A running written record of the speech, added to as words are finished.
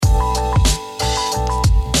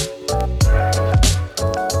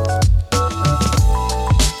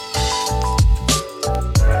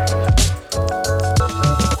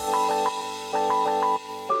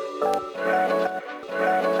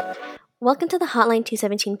Welcome to the Hotline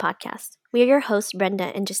 217 podcast. We are your hosts,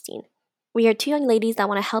 Brenda and Justine. We are two young ladies that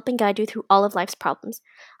want to help and guide you through all of life's problems.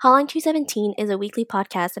 Hotline 217 is a weekly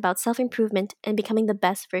podcast about self improvement and becoming the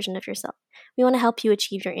best version of yourself. We want to help you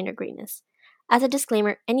achieve your inner greatness. As a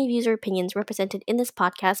disclaimer, any views or opinions represented in this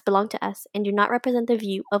podcast belong to us and do not represent the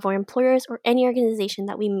view of our employers or any organization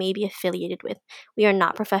that we may be affiliated with. We are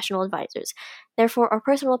not professional advisors. Therefore, our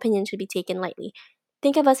personal opinions should be taken lightly.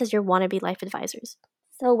 Think of us as your wannabe life advisors.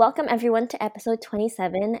 So, welcome everyone to episode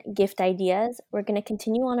 27, Gift Ideas. We're going to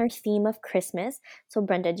continue on our theme of Christmas. So,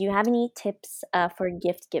 Brenda, do you have any tips for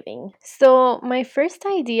gift giving? So my first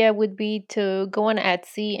idea would be to go on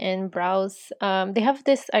Etsy and browse. They have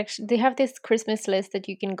this Christmas list that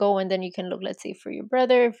you can go and then you can look, let's say, for your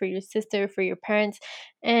brother, for your sister, for your parents.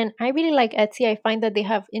 And I really like Etsy. I find that they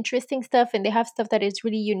have interesting stuff and they have stuff that is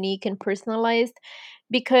really unique and personalized.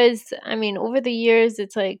 Because I mean, over the years,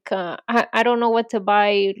 it's like I don't know what to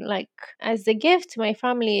buy like as a gift to my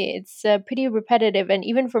family. It's pretty repetitive, and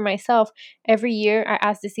even for myself, every year I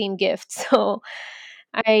ask the same gift. So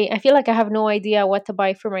I feel like I have no idea what to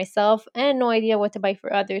buy for myself and no idea what to buy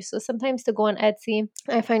for others. So sometimes to go on Etsy,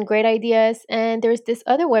 I find great ideas. And there's this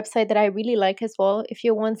other website that I really like as well. If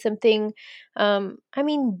you want something,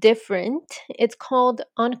 different, it's called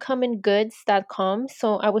uncommongoods.com.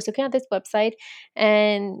 So I was looking at this website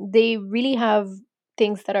and they really have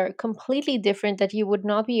things that are completely different that you would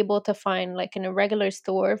not be able to find like in a regular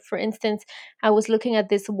store. For instance, I was looking at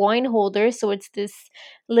this wine holder. So it's this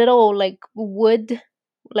little like wood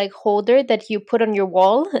like holder that you put on your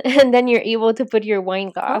wall and then you're able to put your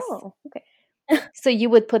wine glass. Oh, okay. So you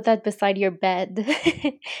would put that beside your bed.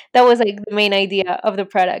 That was like the main idea of the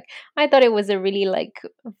product. I thought it was a really like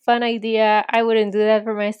fun idea. I wouldn't do that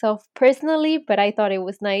for myself personally, but I thought it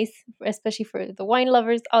was nice, especially for the wine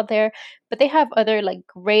lovers out there. But they have other like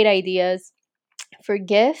great ideas for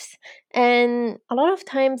gifts. And a lot of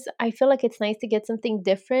times I feel like it's nice to get something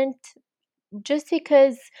different just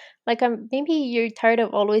because like maybe you're tired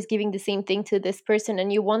of always giving the same thing to this person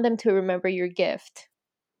and you want them to remember your gift,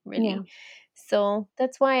 Yeah. really. So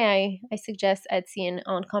that's why I suggest Etsy and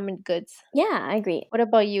Uncommon Goods. Yeah, I agree. What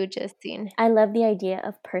about you, Justine? I love the idea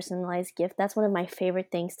of personalized gift. That's one of my favorite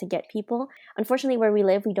things to get people. Unfortunately, where we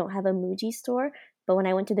live, we don't have a Muji store. But when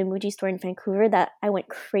I went to the Muji store in Vancouver, that I went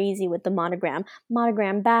crazy with the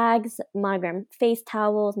monogram bags, monogram face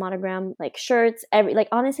towels, monogram like shirts. Every like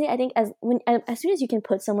honestly, I think as soon as you can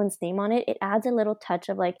put someone's name on it, it adds a little touch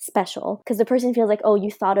of like special because the person feels like, oh,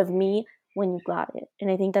 you thought of me when you got it. And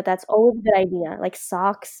I think that that's always a good idea. Like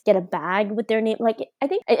socks, get a bag with their name. Like I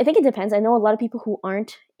think it depends. I know a lot of people who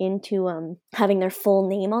aren't into having their full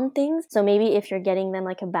name on things. So maybe if you're getting them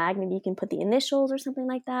like a bag, maybe you can put the initials or something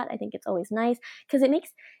like that. I think it's always nice because it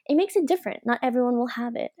makes it different. Not everyone will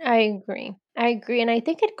have it. I agree. I agree. And I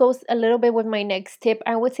think it goes a little bit with my next tip.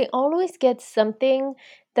 I would say always get something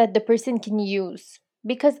that the person can use.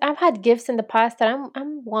 Because I've had gifts in the past that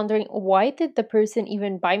I'm wondering why did the person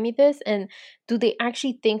even buy me this and do they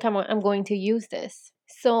actually think I'm going to use this?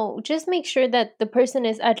 So just make sure that the person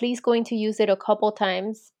is at least going to use it a couple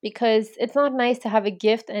times because it's not nice to have a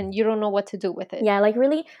gift and you don't know what to do with it. Yeah, like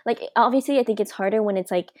really, like obviously, I think it's harder when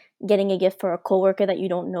it's like getting a gift for a coworker that you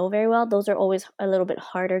don't know very well. Those are always a little bit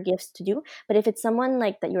harder gifts to do. But if it's someone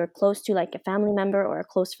like that you're close to, like a family member or a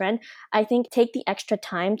close friend, I think take the extra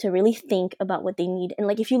time to really think about what they need. And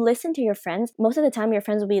like if you listen to your friends, most of the time your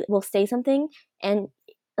friends will say something, and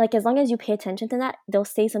like as long as you pay attention to that, they'll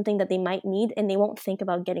say something that they might need, and they won't think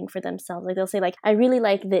about getting for themselves. Like they'll say like, I really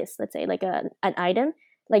like this. Let's say like an item,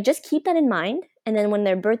 like just keep that in mind, and then when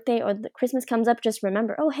their birthday or the Christmas comes up, just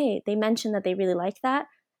remember, oh hey, they mentioned that they really like that,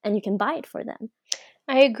 and you can buy it for them.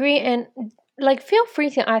 I agree, and like feel free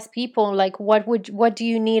to ask people like what do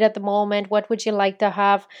you need at the moment? What would you like to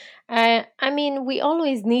have? I mean, we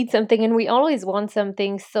always need something and we always want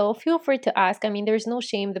something, so feel free to ask. I mean, there's no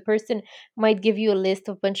shame. The person might give you a list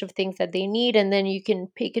of bunch of things that they need, and then you can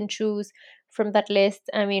pick and choose from that list.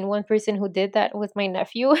 I mean, one person who did that was my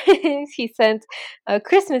nephew. He sent a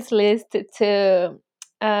Christmas list to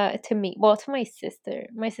me, well, to my sister.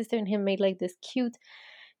 My sister and him made like this cute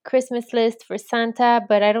Christmas list for Santa,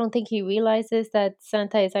 but I don't think he realizes that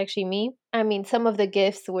Santa is actually me. I mean, some of the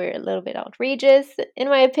gifts were a little bit outrageous, in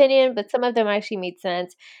my opinion, but some of them actually made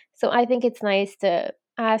sense. So I think it's nice to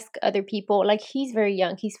ask other people. Like, he's very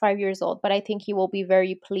young, he's 5 years old, but I think he will be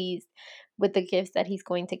very pleased with the gifts that he's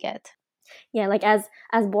going to get. Yeah, like as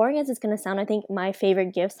boring as it's gonna sound, I think my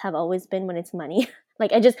favorite gifts have always been when it's money.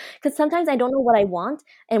 Like I just because sometimes I don't know what I want,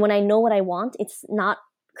 and when I know what I want, it's not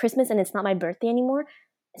Christmas and it's not my birthday anymore.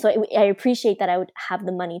 So I appreciate that I would have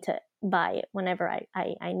the money to buy it whenever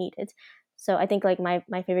I need it. So I think like my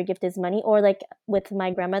favorite gift is money. Or like with my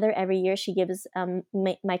grandmother, every year she gives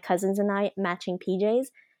my cousins and I matching PJs,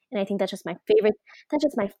 and I think that's just my favorite. That's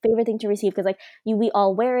just my favorite thing to receive, because like we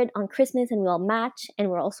all wear it on Christmas and we all match and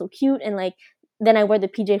we're all so cute, and like then I wear the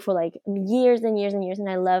PJ for like years and years and years, and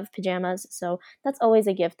I love pajamas. So that's always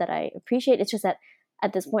a gift that I appreciate. It's just that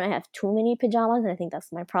at this point I have too many pajamas, and I think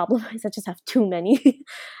that's my problem. Is I just have too many.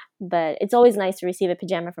 But it's always nice to receive a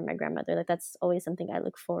pajama from my grandmother. Like that's always something I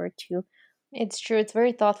look forward to. It's true. It's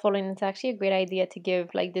very thoughtful, and it's actually a great idea to give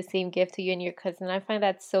like the same gift to you and your cousin. I find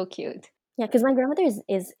that so cute. Yeah, because my grandmother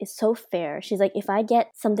is so fair. She's like, if I get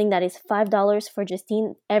something that is $5 for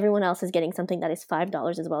Justine, everyone else is getting something that is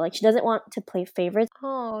 $5 as well. Like she doesn't want to play favorites.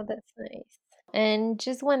 Oh, that's nice. And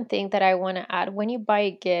just one thing that I want to add, when you buy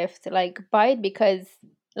a gift, like buy it because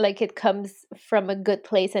like it comes from a good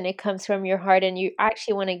place and it comes from your heart and you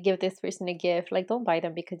actually want to give this person a gift. Like don't buy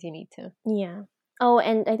them because you need to. Yeah. Oh,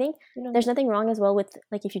 and I think You know? there's nothing wrong as well with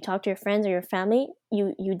like if you talk to your friends or your family,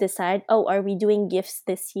 you decide, oh, are we doing gifts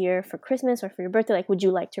this year for Christmas or for your birthday? Like, would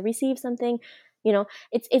you like to receive something? You know,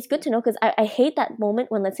 it's good to know, because I hate that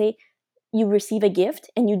moment when, let's say, you receive a gift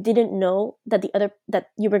and you didn't know that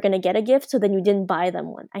you were gonna get a gift, so then you didn't buy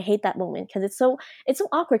them one. I hate that moment because it's so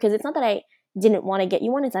awkward, because it's not that I didn't want to get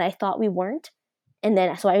you one, it's that I thought we weren't, and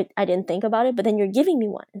then so I didn't think about it, but then you're giving me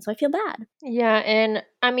one, and so I feel bad. Yeah, and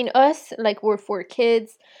I mean us, like we're four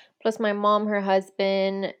kids, plus my mom, her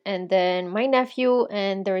husband, and then my nephew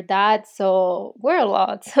and their dad. So we're a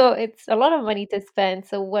lot. So it's a lot of money to spend.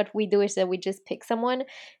 So what we do is that we just pick someone,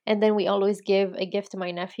 and then we always give a gift to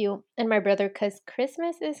my nephew and my brother because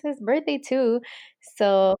Christmas is his birthday too.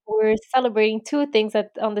 So we're celebrating two things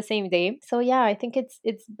on the same day. So yeah, I think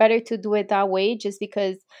it's better to do it that way, just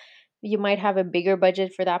because you might have a bigger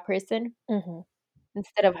budget for that person Mm-hmm.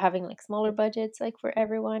 instead of having like smaller budgets like for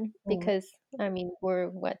everyone, because I mean we're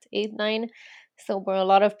what, 8 9, so we're a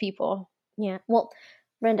lot of people. Yeah. Well,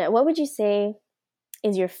 Brenda, what would you say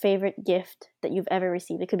is your favorite gift that you've ever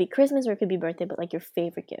received? It could be Christmas or it could be birthday, but like your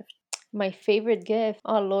favorite gift. My favorite gift,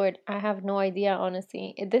 oh lord, I have no idea,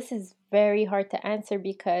 honestly. This is very hard to answer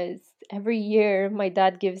because every year my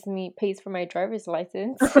dad pays for my driver's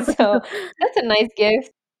license. So that's a nice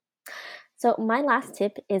gift. So my last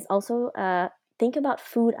tip is also think about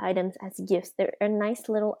food items as gifts. They're a nice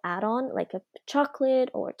little add-on, like a chocolate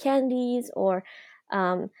or candies or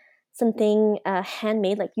um, something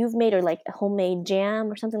handmade, like you've made, or like a homemade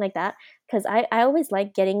jam or something like that. Because I always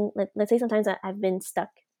like getting, let's say sometimes I've been stuck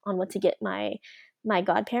on what to get my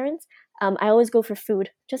godparents. I always go for food,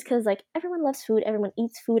 just because like everyone loves food, everyone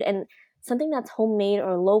eats food, and something that's homemade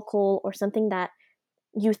or local or something that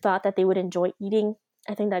you thought that they would enjoy eating,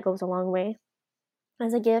 I think that goes a long way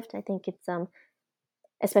as a gift. I think it's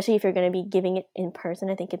especially if you're going to be giving it in person,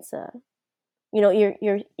 I think it's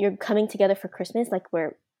you're coming together for Christmas, like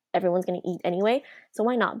where everyone's going to eat anyway. So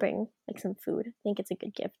why not bring like some food? I think it's a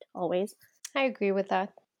good gift always. I agree with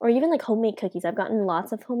that. Or even like homemade cookies. I've gotten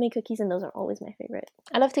lots of homemade cookies, and those are always my favorite.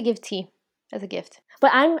 I love to give tea as a gift.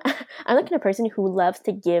 But I'm the kind of person who loves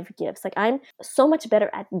to give gifts. Like I'm so much better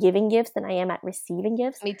at giving gifts than I am at receiving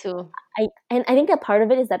gifts. Me too. I think that part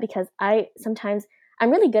of it is that because I'm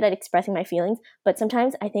really good at expressing my feelings, but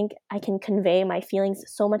sometimes I think I can convey my feelings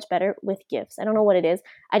so much better with gifts. I don't know what it is.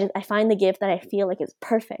 I find the gift that I feel like is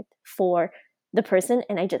perfect for the person,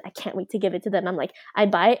 and I can't wait to give it to them. I'm like, I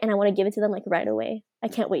buy it and I want to give it to them like right away. I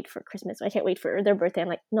can't wait for Christmas. I can't wait for their birthday. I'm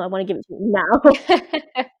like, no, I want to give it to you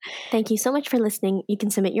now. Thank you so much for listening. You can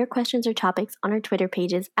submit your questions or topics on our Twitter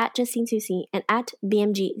pages at JustineSusie and at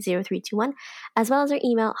BMG0321, as well as our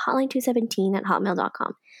email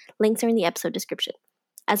hotline217@hotmail.com. Links are in the episode description.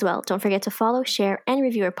 As well, don't forget to follow, share, and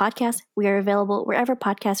review our podcast. We are available wherever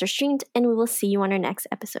podcasts are streamed, and we will see you on our next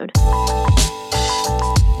episode.